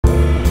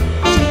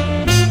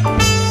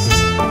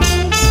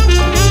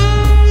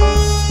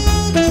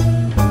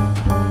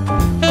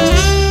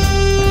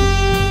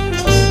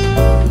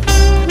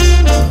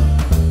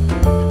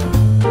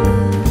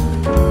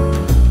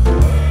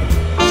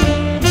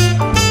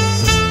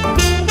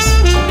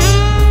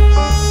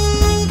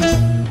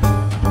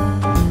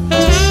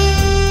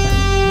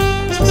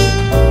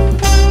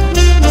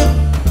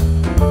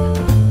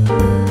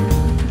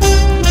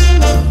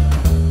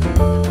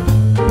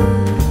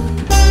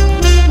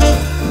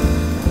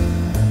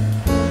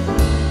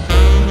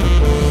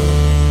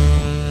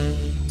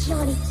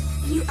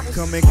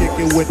come and kick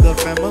it with the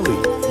family.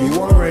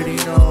 You already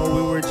know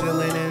we were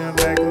chilling in the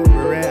back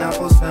over at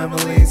Afos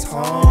family's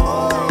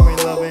home. We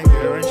love and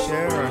care and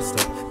share our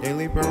stuff.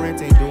 Daily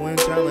parenting, doing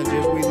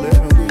challenges, we live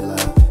and we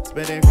laugh.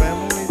 Spending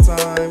family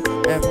time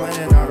and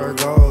planning out our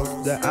goals.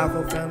 The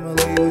Afo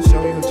family will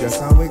show you just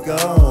how it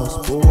goes.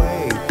 But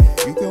wait,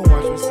 you can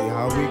watch and see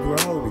how we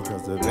grow,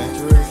 because the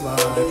adventure is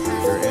live.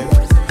 You're in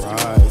for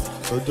surprise.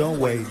 So don't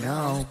wait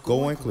now,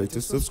 go and click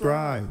to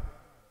subscribe.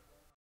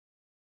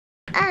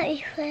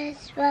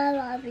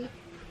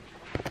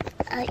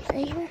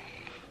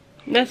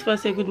 Let's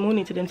first say good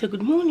morning to them. Say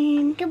good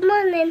morning. Good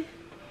morning.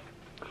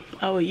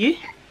 How are you?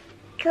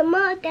 Come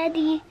on,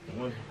 Daddy.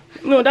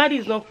 No, Daddy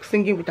is not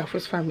singing with our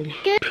first family.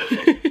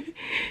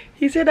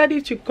 He said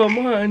Daddy should come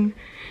on.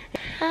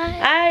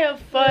 Hi, your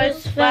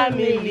first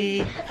family.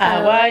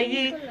 How are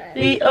you?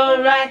 We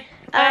alright.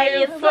 Hi,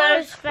 your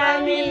first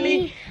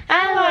family.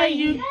 How are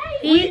you?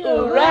 We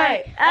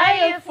alright.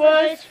 Hi, your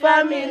first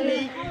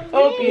family.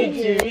 Hope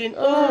you're doing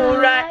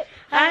alright.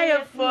 Hi,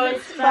 your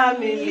first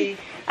family.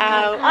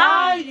 How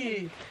are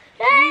you?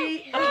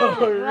 We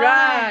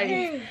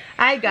alright.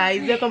 Hi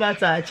guys, welcome back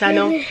to our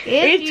channel.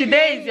 If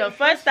today is your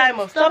first time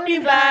of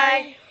stopping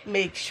by,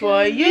 make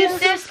sure you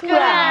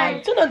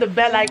subscribe. Turn on the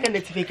bell icon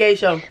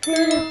notification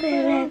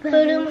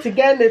to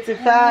get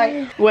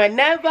notified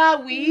whenever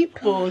we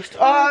post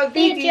our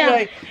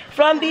video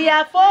from the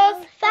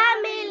Afos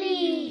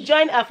family.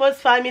 Join Afos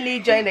family,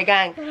 join the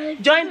gang.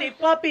 Join the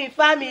popping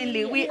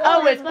family. We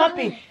always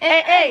popping.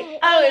 Hey, hey,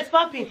 always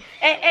popping.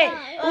 Hey, hey,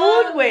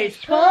 always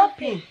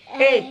popping.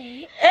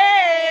 Hey,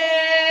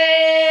 hey.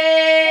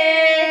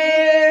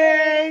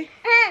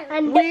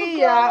 And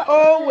we are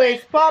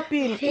always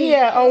popping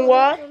here on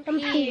what?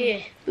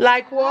 Here.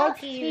 Like what?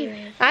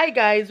 Here. Hi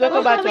guys,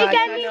 welcome back to our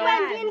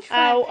channel.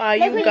 How are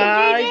you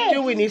guys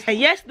doing?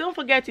 Yes, don't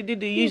forget to do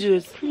the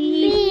usuals.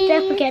 Please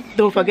don't forget.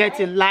 Don't forget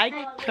to like,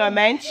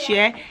 comment,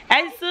 share,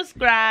 and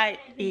subscribe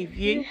if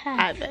you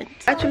haven't.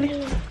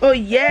 Actually, oh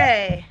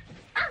yeah,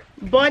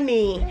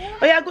 Bonnie.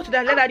 Oh yeah, go to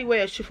that. Let Daddy wear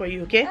your shoe for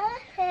you, okay?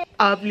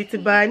 Up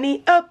little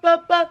bunny, up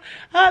up up,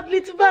 up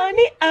little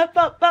bunny, up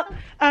up up,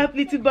 up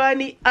little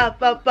bunny,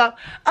 up up up,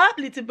 up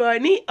little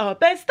bunny,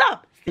 up and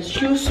stop.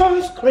 Use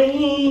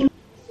sunscreen.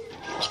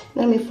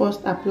 Let me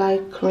first apply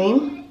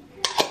cream,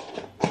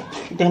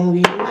 then we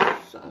use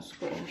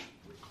sunscreen.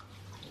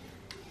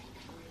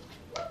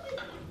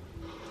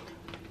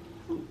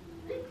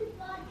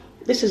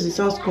 This is the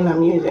sunscreen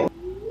I'm using.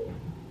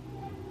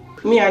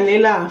 Me and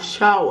Layla have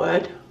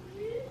showered.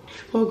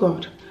 Oh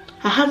God,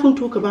 I haven't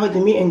talked about the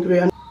meet and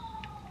greet.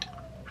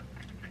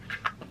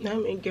 Let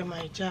me get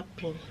my jab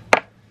pin.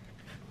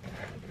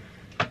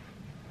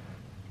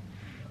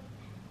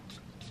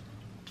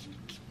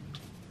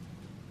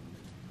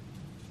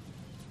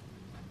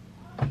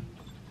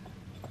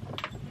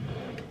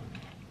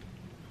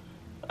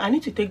 I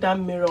need to take that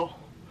mirror.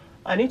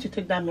 I need to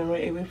take that mirror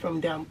away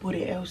from there and put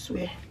it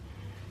elsewhere.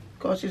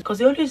 Because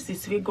they always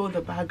disfigure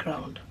the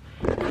background.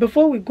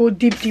 Before we go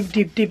deep in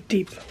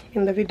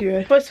the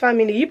video, first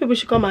family, you people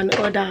should come and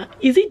order.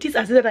 Is it this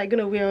that I'm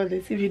gonna wear all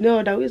this? If you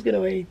know that, who's gonna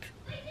wear it?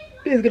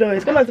 Who's gonna wear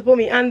it? Come and support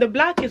me. And the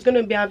black is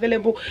gonna be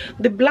available.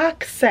 The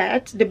black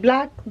set, the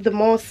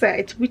more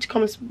set, which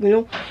comes, you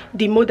know,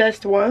 the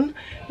modest one.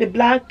 The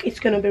black is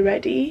gonna be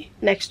ready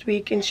next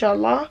week,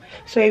 inshallah.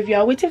 So if you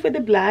are waiting for the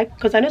black,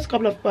 because I know a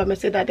couple of people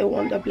said that they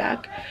want the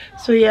black.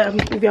 So yeah,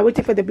 if you are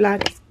waiting for the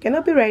black, it's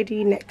gonna be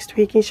ready next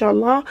week,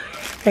 inshallah.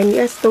 And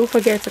yes, don't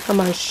forget to come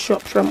and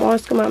shop from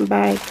us. Come and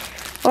buy.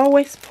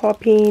 Always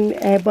popping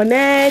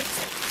bonnet.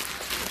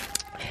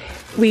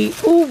 We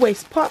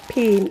always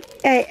popping.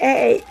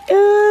 Hey,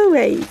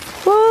 always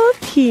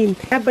popping.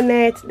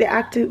 Bonnet, the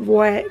active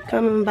wear.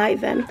 Come and buy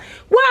them.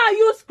 Why are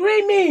you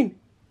screaming?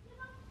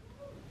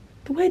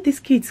 The way this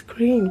kid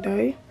screamed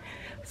though.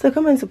 So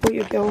come and support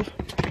your girl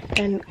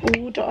and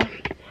order.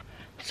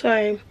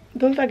 So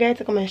don't forget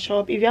to come and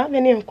shop. If you have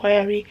any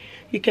inquiry,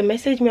 you can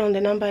message me on the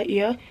number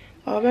here.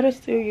 Or better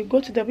still, you go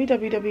to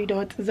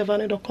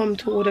www.𝐤𝐤𝐬.com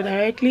to order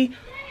directly,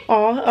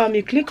 or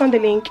you click on the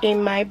link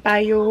in my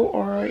bio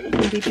or in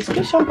the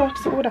description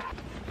box to order.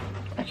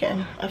 Okay,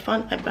 I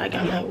found my bag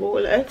and my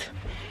wallet.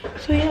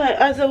 So yeah,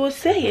 as I was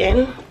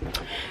saying,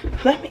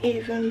 let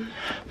me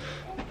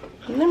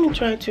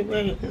try to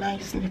wear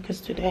nice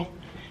sneakers today,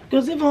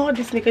 because even all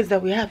the sneakers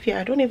that we have here,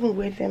 I don't even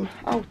wear them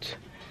out.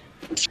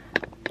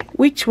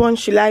 Which one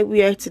should I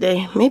wear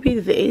today? Maybe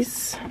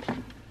this.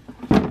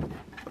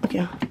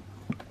 Okay,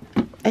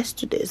 let's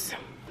do this.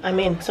 I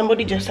mean,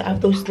 somebody just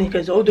have those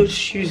sneakers, all those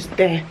shoes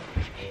there,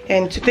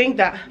 and to think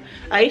that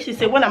I used to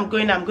say when I'm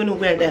going to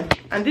wear them,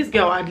 and this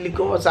girl hardly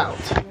goes out.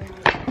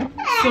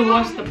 So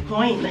what's the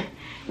point?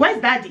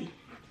 Where's Daddy?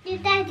 The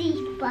Daddy's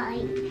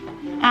fine.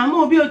 I'm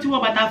gonna be able to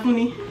walk about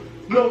funny.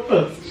 Go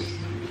first.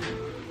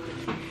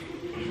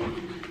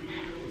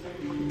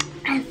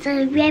 And so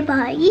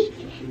everybody.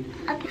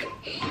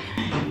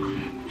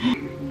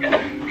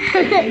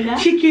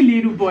 Cheeky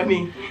little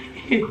bunny.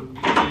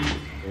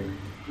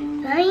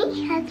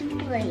 Bunny has a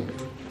brain.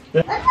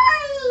 A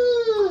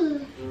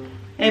bunny!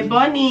 A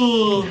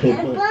bunny. A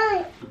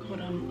bunny. God,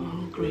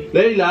 I'm hungry.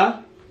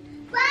 Layla.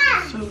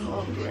 So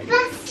hungry.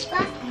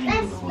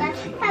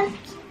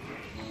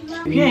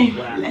 Okay,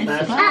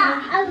 let's go.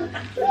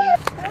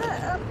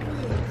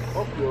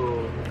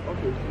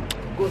 Okay.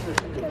 Go to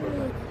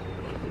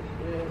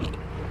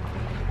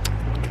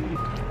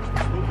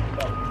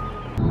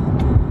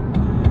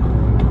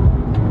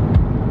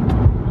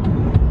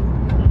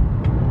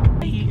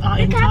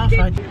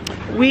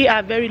We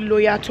are very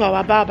loyal to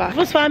our barber.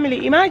 First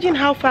family, imagine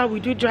how far we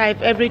do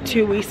drive every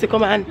 2 weeks to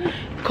come and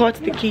cut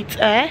the kids'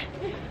 hair.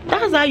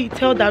 That's how you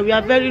tell that we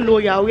are very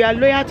loyal. We are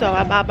loyal to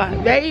our barber.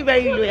 Very,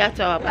 very loyal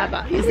to our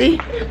barber. You see?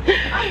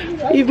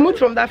 We've moved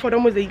from that for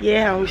almost a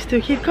year and we still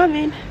keep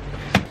coming.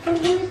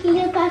 I'm going to see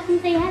your boss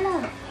and say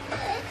hello.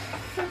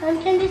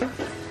 I'm going to...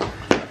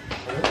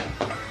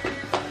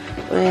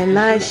 Well,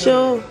 nice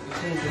show.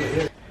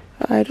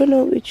 I don't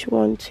know which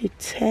one to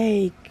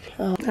take.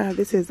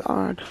 This is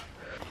hard.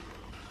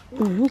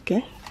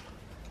 Okay.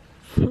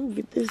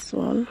 With this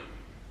one.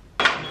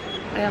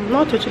 I am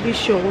not totally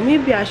sure.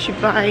 Maybe I should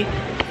buy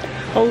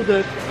all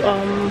the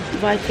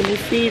vitamin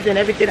C's and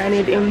everything I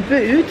need in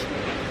Boots.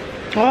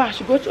 Or I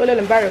should go to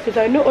Ole & Barrett, because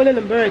I know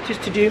Ole & Barrett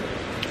used to do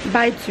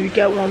buy 2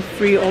 get 1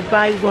 free or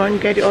buy 1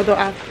 get the other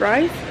half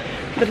price.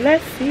 But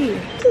let's see.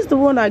 This is the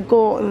one I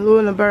got in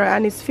Ole & Barrett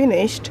and it's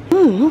finished.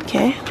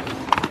 Okay.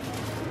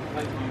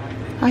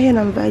 Iron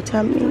and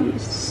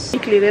vitamins.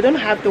 They don't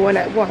have the one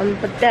I want,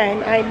 but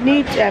then I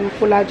need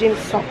collagen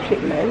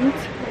supplement.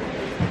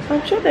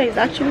 I'm sure there is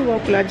actually one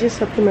collagen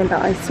supplement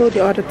that I saw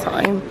the other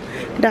time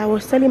that I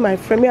was telling my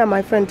friend. Me and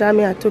my friend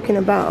Dami are talking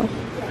about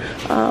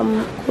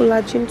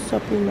collagen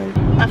supplement.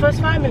 Our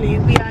first family,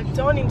 we are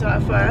done into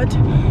our third.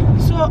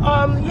 So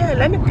yeah,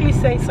 let me quickly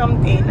say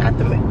something.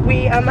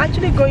 I'm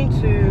actually going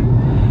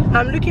to,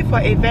 I'm looking for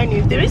a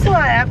venue. The reason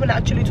why I haven't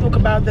actually talked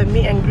about the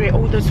meet and greet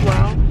all this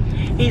while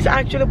is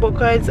actually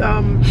because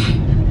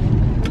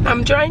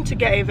I'm trying to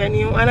get a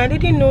venue and I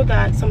didn't know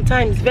that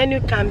sometimes venue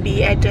can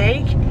be a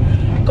headache,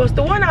 because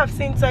the one I've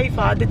seen so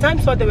far, the time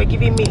slot they were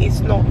giving me is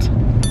not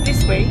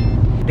this way.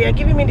 They are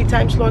giving me the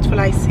time slot for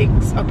like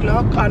 6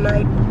 o'clock and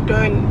I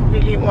don't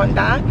really want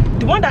that.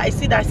 The one that I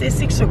see that says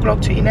 6 o'clock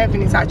to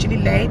 11 is actually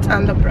late,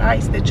 and the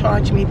price they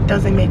charge me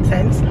doesn't make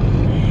sense.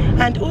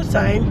 And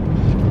also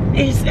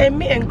it's a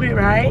meet and greet,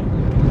 right?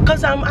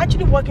 Because I'm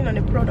actually working on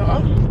a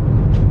product.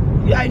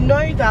 I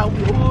know that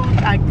we all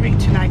agree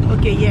to like,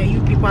 okay, yeah,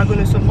 you people are going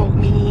to support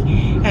me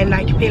and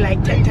like pay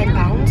like 10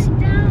 pounds.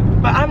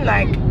 But I'm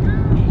like,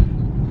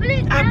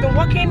 I've been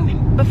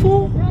working,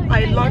 before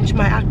I launch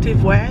my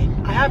active wear,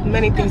 I have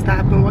many things that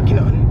I've been working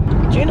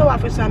on. Do you know what,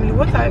 for family,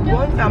 once I'm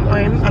on,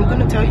 I'm going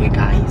to tell you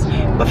guys.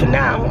 But for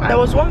now, there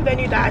was one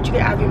venue that I actually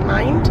have in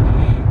mind,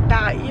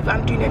 that if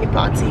I'm doing any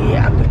party,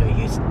 I'm going to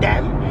use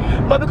them.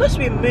 But because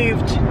we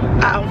moved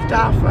out of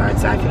Dartford,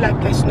 so I feel like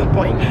there's no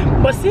point.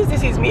 But since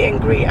this is meet and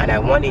greet and I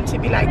want it to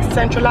be like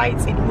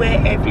centralized in where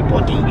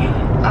everybody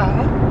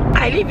are,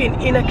 I live in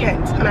Inner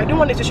Kent and I don't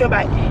want it to show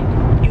like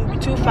you'll be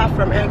too far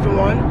from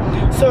everyone.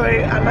 So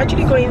I'm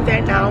actually going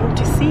there now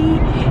to see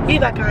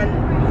if I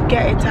can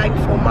get a time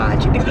for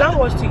March. The plan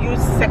was to use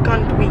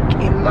 2nd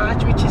week in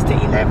March, which is the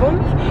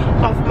 11th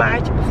of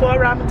March before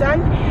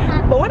Ramadan.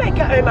 But when I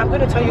get home, I'm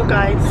going to tell you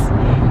guys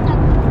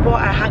what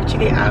I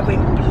actually have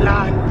in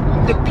plan.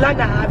 The plan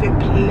I have in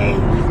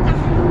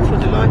place for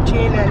the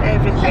launching and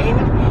everything.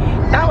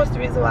 That was the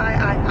reason why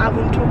I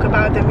haven't talked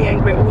about the meet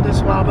and greet all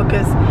this while,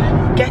 because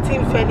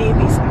getting venue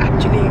is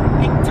actually a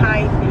big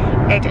time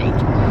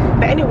headache.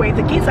 But anyway,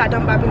 the kids are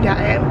done barbing their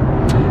hair.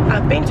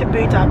 I've been to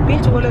Boots, I've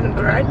been to Ole &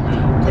 Barrett,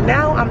 and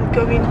now I'm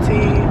going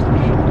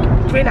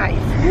to Green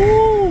Knife.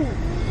 Ooh,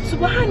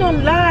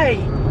 subhanallah.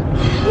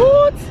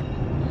 What?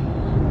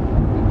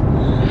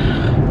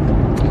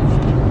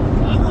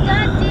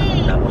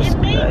 That was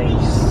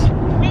nice.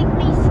 Make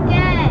me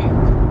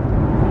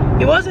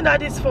scared. It wasn't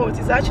Daddy's fault.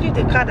 It's actually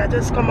the car that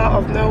just come out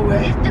of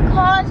nowhere. Is the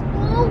car's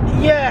full?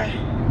 Yeah.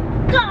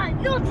 Car,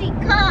 naughty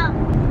car.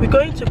 We're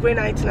going to Green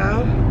Knight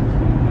now.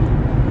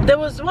 There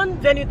was one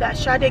venue that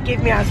Shade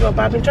gave me as well,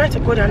 but I've been trying to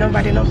go there now,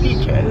 but they're not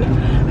picking.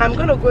 I'm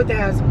gonna go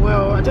there as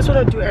well. I just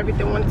want to do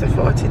everything once and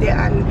for all today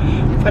and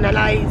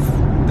finalize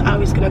how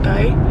it's gonna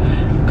go.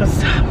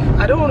 Because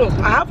I don't know,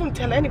 I haven't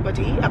told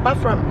anybody apart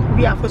from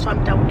we are first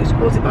family that will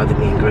disclose about the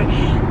meet and greet,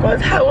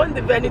 because I want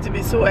the venue to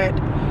be sorted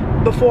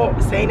before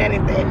saying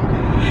anything.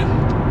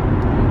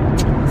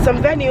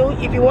 Some venue,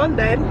 if you want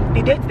them,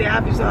 the dates they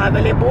have is not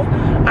available,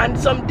 and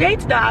some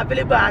dates that are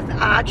available are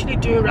actually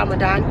during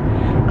Ramadan.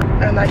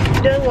 And I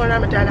don't want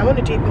Ramadan, I want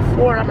to do it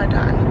before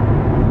Ramadan,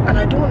 and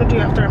I don't want to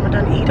do it after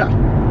Ramadan either.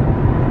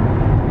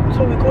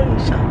 So we're going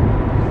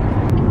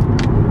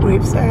inside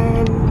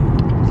Gravesend.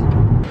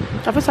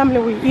 After family,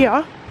 we're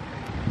here.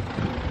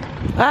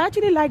 I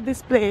actually like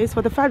this place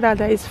for the fact that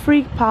there is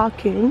free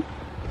parking.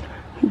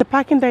 The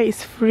parking there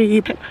is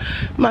free.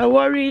 My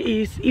worry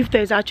is if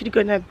there's actually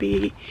gonna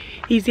be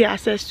easy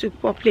access to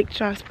public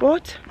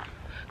transport,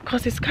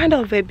 because it's kind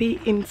of a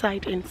bit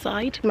inside.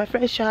 My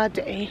friend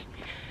Shade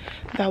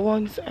that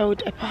once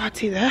held a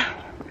party there.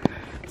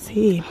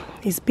 See,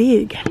 it's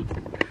big.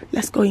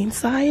 Let's go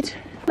inside.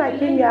 I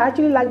came here, I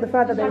actually like the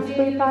fact that there's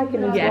free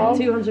parking as well.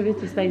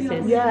 250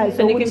 spaces. Yeah,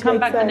 so and you can come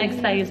back the next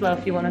day as well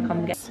if you want to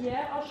come get.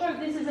 Yeah, I'll show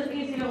this is an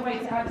easier way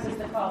to access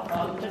the car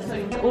park. Just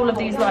so all of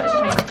these lights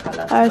change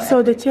colour.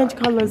 So they change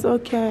colours,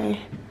 okay.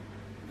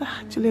 That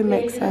actually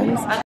makes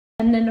sense.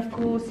 And then of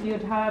course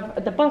you'd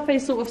have the buffet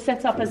sort of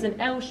set up as an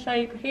L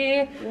shape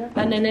here,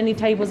 and then any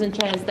tables and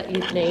chairs that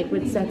you'd need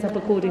would set up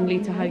accordingly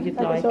to how you'd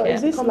like it.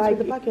 Is this like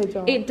the package?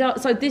 It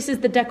does. So this is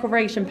the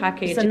decoration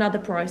package. It's another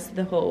price to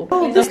the hall.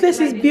 Oh, this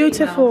list is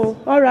beautiful.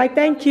 All right,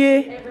 thank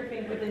you.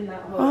 Everything within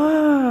that hall.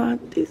 Ah,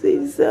 this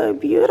is so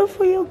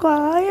beautiful, you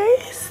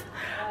guys.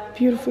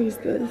 Beautiful is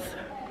this.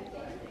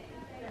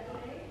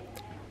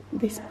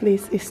 This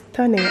place is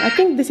stunning. I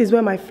think this is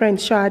where my friend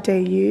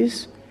Sade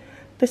used.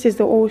 This is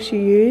the oil she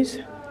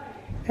used,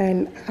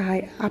 and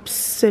I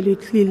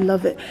absolutely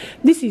love it.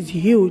 This is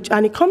huge,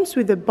 and it comes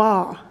with a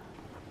bar.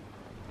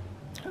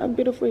 How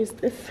beautiful is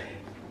this?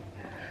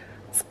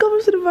 This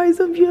comes with a bar, it's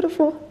so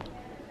beautiful.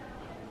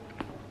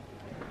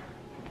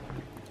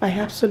 I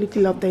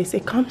absolutely love this.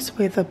 It comes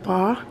with a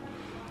bar.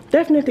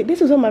 Definitely, this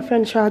is what my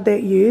friend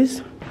Sade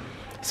used.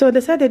 So they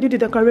said they do the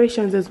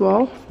decorations as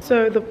well.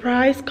 So the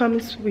price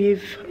comes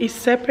with a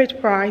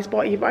separate price,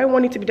 but if I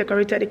want it to be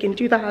decorated, they can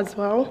do that as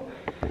well.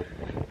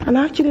 And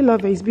I actually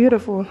love it. It's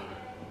beautiful.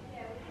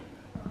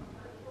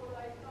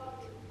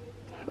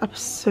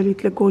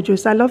 Absolutely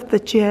gorgeous. I love the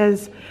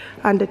chairs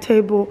and the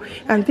table,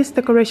 and this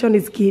decoration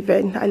is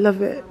given. I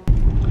love it.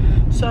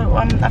 So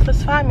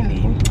Afos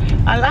family,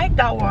 I like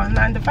that one,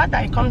 and the fact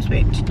that it comes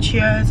with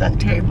chairs and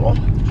table,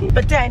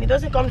 but then it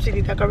doesn't come with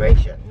the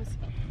decorations.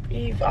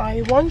 If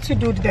I want to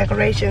do the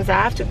decorations,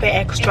 I have to pay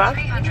extra.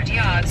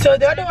 So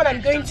the other one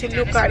I'm going to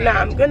look at now,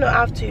 I'm going to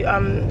have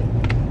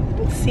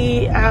to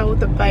see how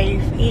the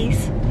price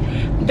is.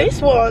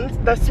 This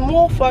one, the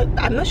small one,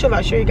 I'm not sure if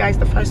I'll show you guys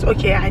the first.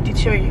 Okay, I did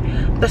show you.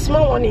 The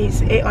small one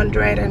is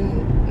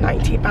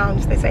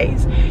 £890, they say,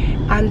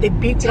 and the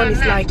big one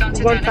is like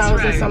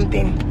 1,000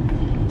 something.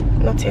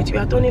 Not yet, we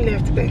are only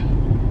left there.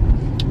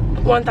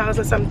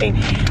 1,000 something,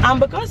 and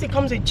because it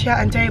comes with chair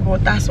and table,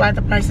 that's why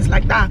the price is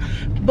like that.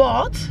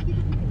 But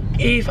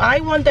if I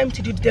want them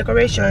to do the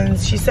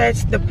decorations, she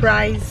says the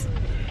price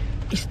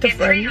is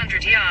different.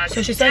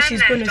 So she says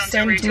she's going to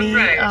send me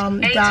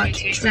that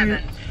through.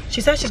 She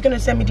says she's going to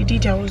send me the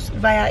details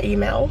via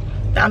email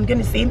that I'm going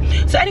to see.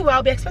 So anyway,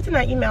 I'll be expecting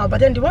an email.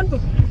 But then the one,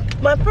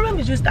 my problem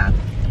is just that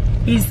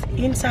is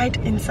inside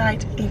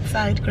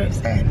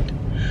Gravesend.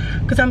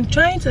 Because I'm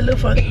trying to look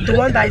for the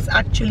one that is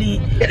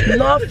actually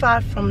not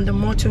far from the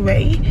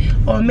motorway,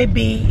 or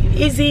maybe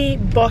easy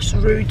bus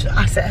route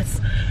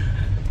access.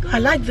 I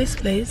like this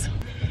place,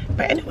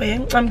 but anyway,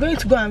 I'm going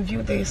to go and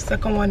view the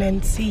second one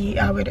and see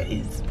how it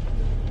is.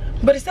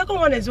 But the second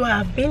one as well,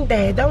 I've been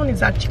there. That one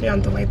is actually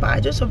on the way, but I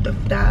just hope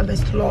that I have a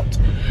slot.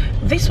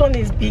 This one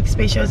is big,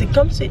 spacious. It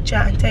comes with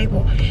chair and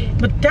table,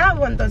 but that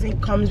one doesn't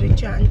come with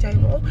chair and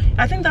table.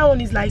 I think that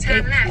one is like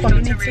a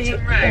community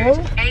hall.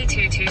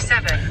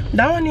 A227.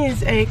 That one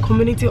is a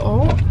community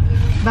hall.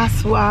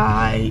 That's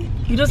why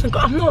it doesn't.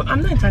 I'm not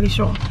entirely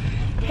sure.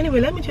 Anyway,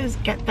 let me just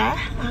get there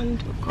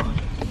and oh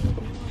God.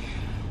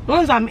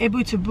 Once I'm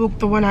able to book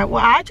the one I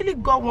actually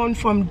got one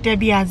from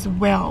Debbie as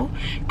well,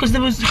 because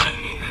there was.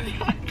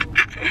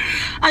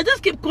 I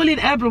just keep calling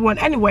everyone.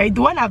 Anyway,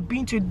 the one I've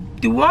been to,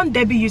 the one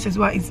Debbie used as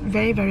well, is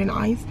very, very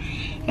nice.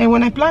 And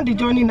when I plan the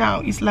journey now,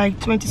 it's like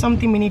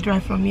 20-something minute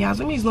drive from me.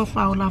 Assuming it's not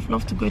far, I would have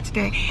loved to go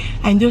today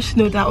and just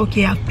know that,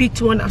 okay, I've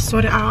picked one, I've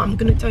sorted out, I'm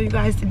going to tell you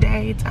guys the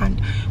date,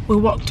 and we'll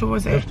walk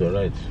towards it. Left or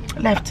right?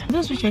 Left. I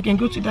just wish I can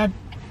go to that,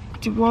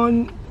 the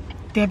one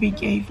Debbie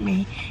gave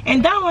me.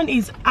 And that one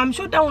is, I'm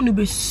sure that one will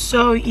be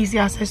so easy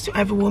access to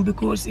everyone,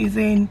 because it's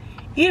in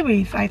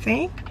Erith, I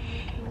think.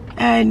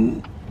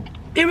 And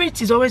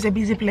Erith is always a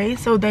busy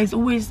place, so there's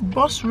always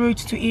bus route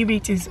to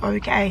Erith is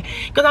okay.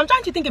 Because I'm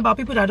trying to think about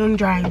people that don't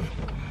drive.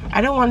 I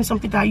don't want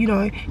something that, you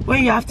know,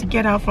 when you have to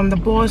get out from the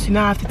bus, you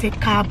now have to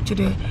take cab to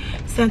the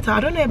center.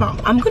 I don't know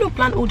about. I'm gonna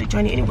plan all the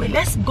journey anyway.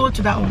 Let's go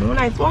to that one.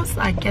 Once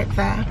I get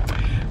there,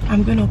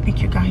 I'm gonna pick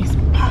you guys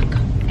back.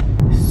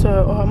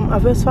 So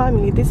Afos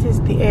family, this is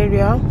the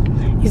area.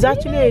 It's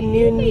actually a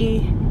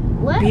newly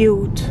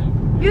built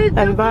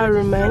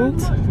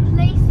environment.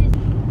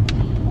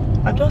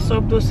 I just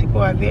hope those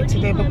people are there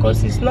today,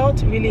 because it's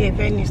not really a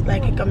venue, it's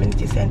like a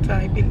community center,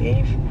 I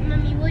believe.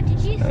 Mommy, what did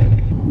you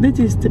say? This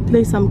is the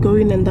place I'm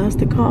going, and that's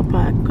the car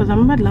park. Because I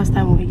remember the last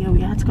time we were here, we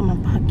had to come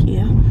and park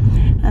here.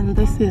 And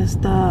this is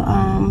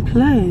the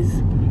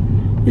place.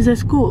 It's a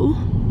school.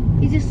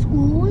 Is it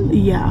school?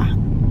 Yeah.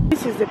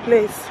 This is the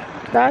place.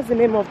 That's the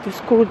name of the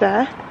school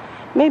there.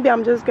 Maybe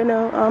I'm just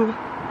gonna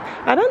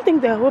I don't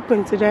think they're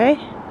open today.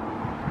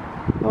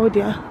 Oh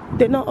dear,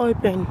 they're not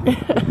open.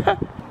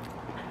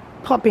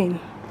 Popping.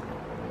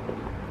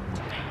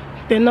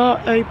 They're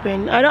not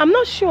open. I'm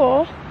not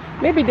sure.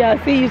 Maybe they are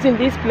still using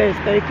this place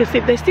though, because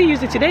if they still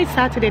use it today,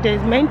 Saturday, there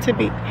are meant to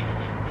be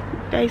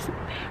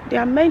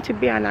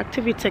an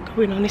activity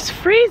going on. It's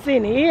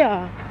freezing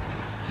here.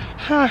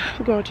 Ah,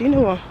 God, you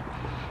know what?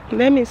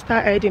 Let me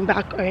start heading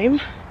back home.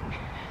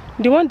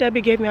 The one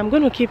Debbie gave me, I'm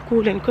going to keep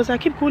cooling because I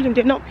keep cooling.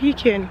 They're not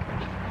peaking.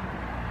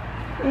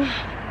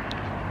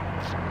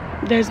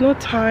 There's no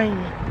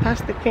time.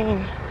 That's the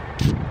thing.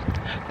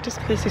 This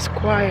place is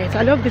quiet.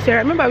 I love this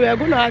area. Remember, we are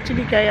going to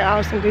actually get a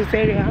house in this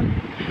area,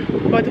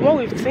 but what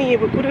we've seen,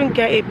 we couldn't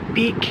get a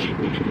big,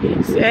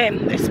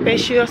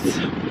 spacious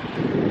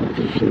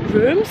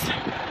rooms.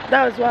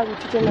 That was why we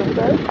didn't have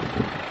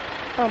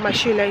that. Oh, my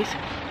shoelace.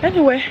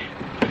 Anyway,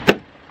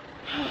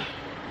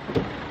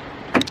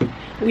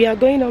 we are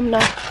going home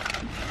now.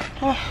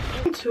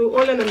 To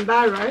Olen &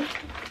 Barrett.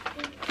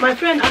 My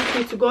friend asked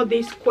me to get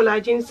this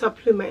collagen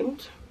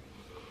supplement.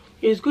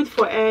 It's good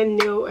for hair,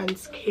 nail, and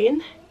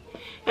skin.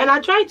 And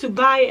I tried to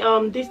buy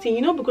this thing,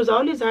 you know, because I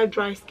always have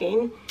dry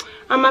skin.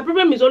 And my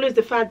problem is always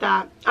the fact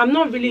that I'm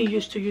not really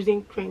used to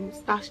using creams.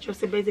 That's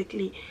just it,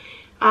 basically.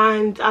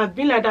 And I've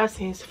been like that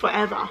since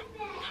forever.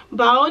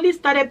 But I only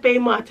started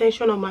paying more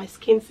attention on my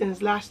skin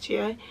since last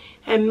year.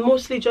 And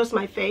mostly just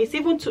my face.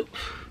 Even to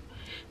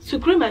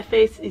cream my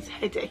face is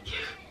headache.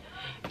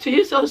 To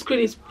use sunscreen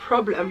is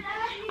problem.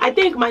 I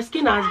think my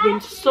skin has been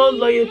so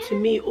loyal to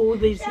me all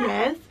these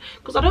years,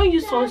 because I don't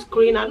use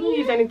sunscreen, I don't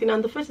use anything,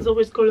 and the face is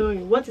always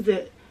glowing. What is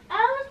it?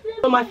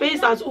 So my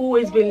face has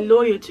always been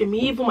loyal to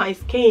me, even my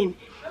skin.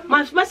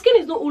 My skin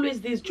is not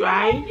always this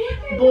dry,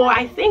 but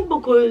I think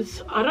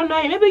because, I don't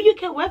know, maybe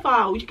UK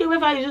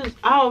weather is just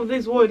out of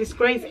this world. It's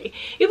crazy.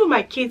 Even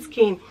my kid's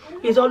skin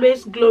is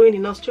always glowing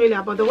in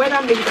Australia, but the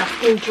weather makes their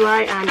skin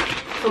dry, and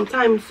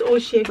sometimes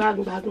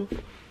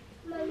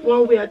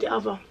one way or the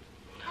other.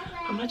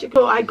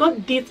 So I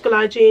got this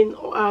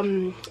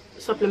collagen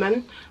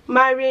supplement,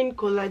 marine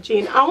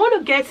collagen. I want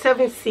to get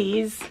 7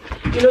 C's,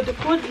 you know, the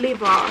code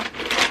liver.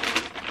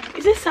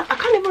 Is this, I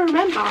can't even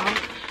remember.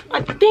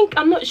 I think,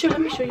 I'm not sure.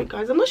 Let me show you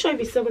guys. I'm not sure if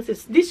it's 7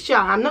 C's. This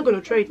jar, I'm not going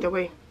to throw it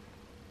away.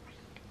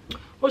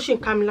 Ocean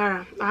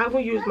Camilara. I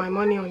haven't used my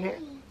money on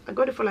it. I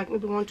got it for like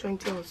maybe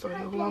 120 or so,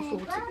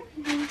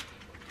 140.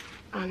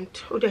 And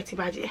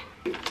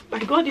I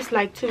got this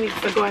like 2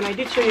 weeks ago, and I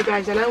did show you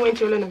guys, and I went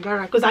to Olen &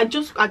 Barrett because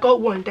I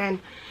got one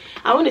then.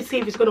 I want to see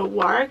if it's gonna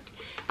work.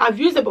 I've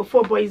used it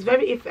before, but it's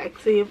very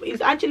effective. It's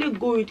actually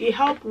good. It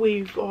helps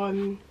with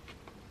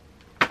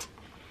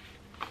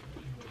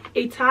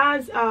it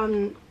has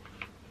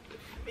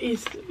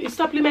it's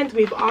supplement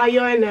with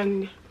iron,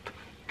 and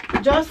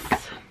just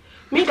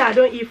me that I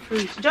don't eat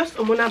fruits, just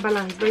hormonal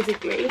balance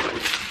basically.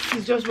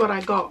 It's just what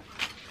I got.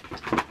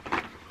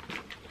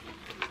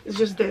 It's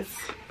just this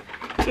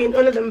in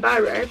Olen &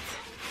 Barrett.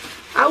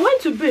 I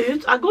went to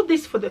Boots. I got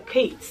this for the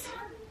kids,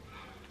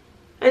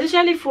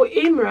 especially for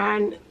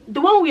Imran. The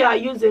one we are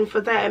using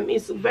for them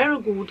is very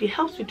good. It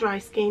helps with dry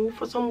skin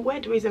for some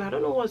weird reason. I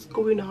don't know what's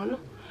going on.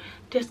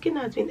 Their skin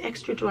has been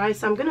extra dry,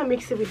 so I'm gonna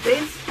mix it with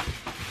this.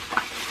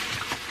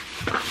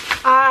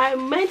 I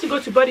meant to go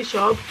to Body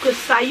Shop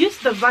because I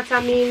used the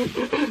vitamin.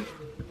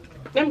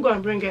 Let me go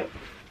and bring it.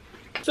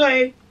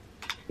 So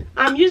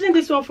I'm using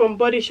this one from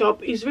Body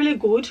Shop. It's really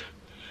good,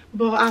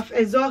 but I've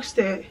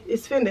exhausted.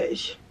 It's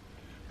finished.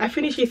 I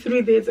finished it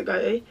 3 days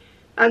ago,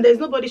 and there's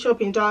no Body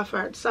Shop in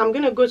Dartford, so I'm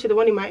gonna go to the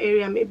one in my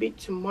area maybe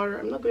tomorrow.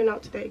 I'm not going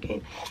out today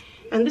again.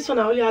 And this one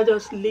I only had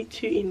just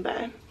little in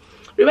there.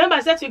 Remember,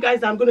 I said to you guys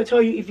that I'm gonna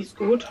tell you if it's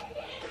good,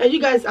 and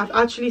you guys have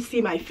actually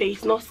seen my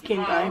face, not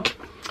skin though.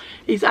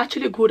 It's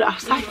actually good,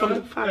 aside from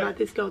the fact that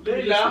this girl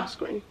doing this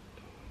sunscreen.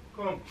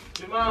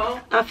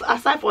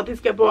 Aside for this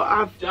girl, but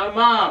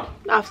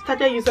I've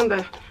started using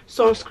the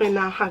sunscreen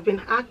now. I've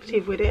been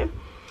active with it.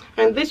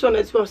 And this one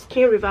as well,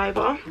 Skin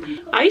Reviver.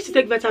 I used to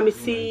take vitamin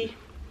C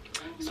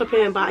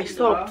supplement, but I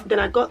stopped. Then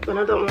I got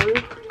another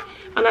one,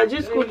 and I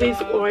just got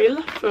this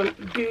oil from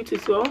Beauty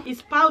as well.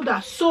 It's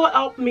powder, so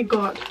help me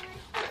God.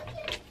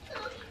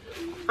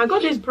 I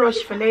got this brush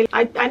for nail.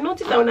 I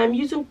noticed that when I'm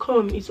using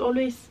comb, it's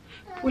always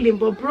pulling,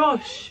 but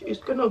brush is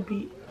gonna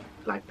be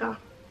like that.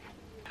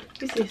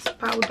 This is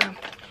powder,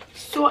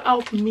 so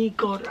help me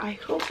God. I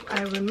hope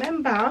I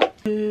remember.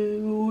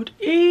 Good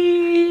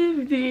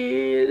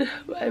evening,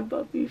 my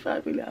puppy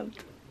family. I'm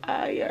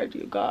tired,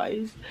 you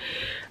guys.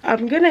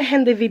 I'm gonna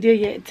end the video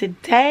here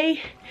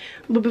today,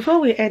 but before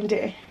we end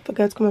it,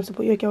 forget to come and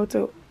support your girl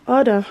to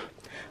order.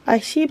 I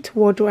shipped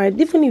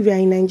worldwide. Even if you're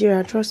in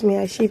Nigeria, trust me,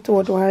 I shipped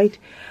worldwide.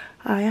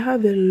 I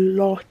have a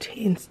lot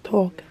in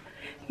stock,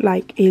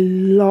 like a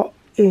lot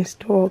in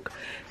stock,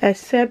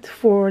 except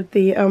for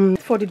the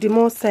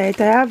demo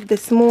set. I have the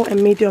small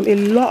and medium, a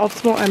lot of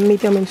small and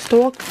medium in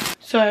stock.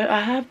 So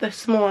I have the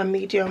small and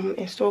medium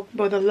in stock,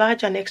 but the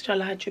large and extra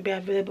large will be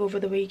available over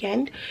the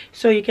weekend.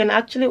 So you can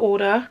actually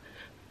order,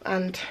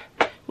 and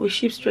we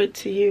ship straight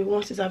to you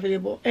once it's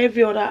available.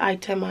 Every other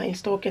item are in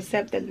stock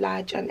except the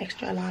large and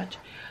extra large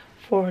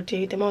for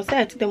the demo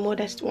set, the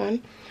modest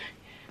one.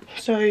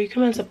 So you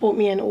come and support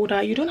me and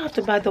order. You don't have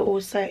to buy the whole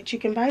set. You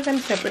can buy them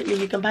separately.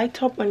 You can buy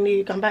top only,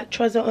 you can buy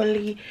trouser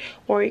only,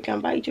 or you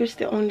can buy just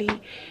the only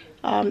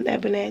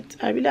bonnet.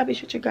 I really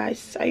appreciate you guys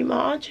so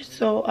much.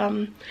 So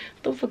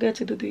don't forget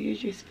to do the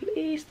usuals.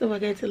 Please don't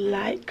forget to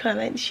like,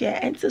 comment, share,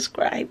 and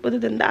subscribe. Other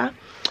than that,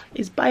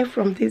 it's bye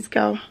from this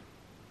girl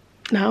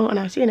now, and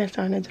I'll see you next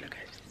time.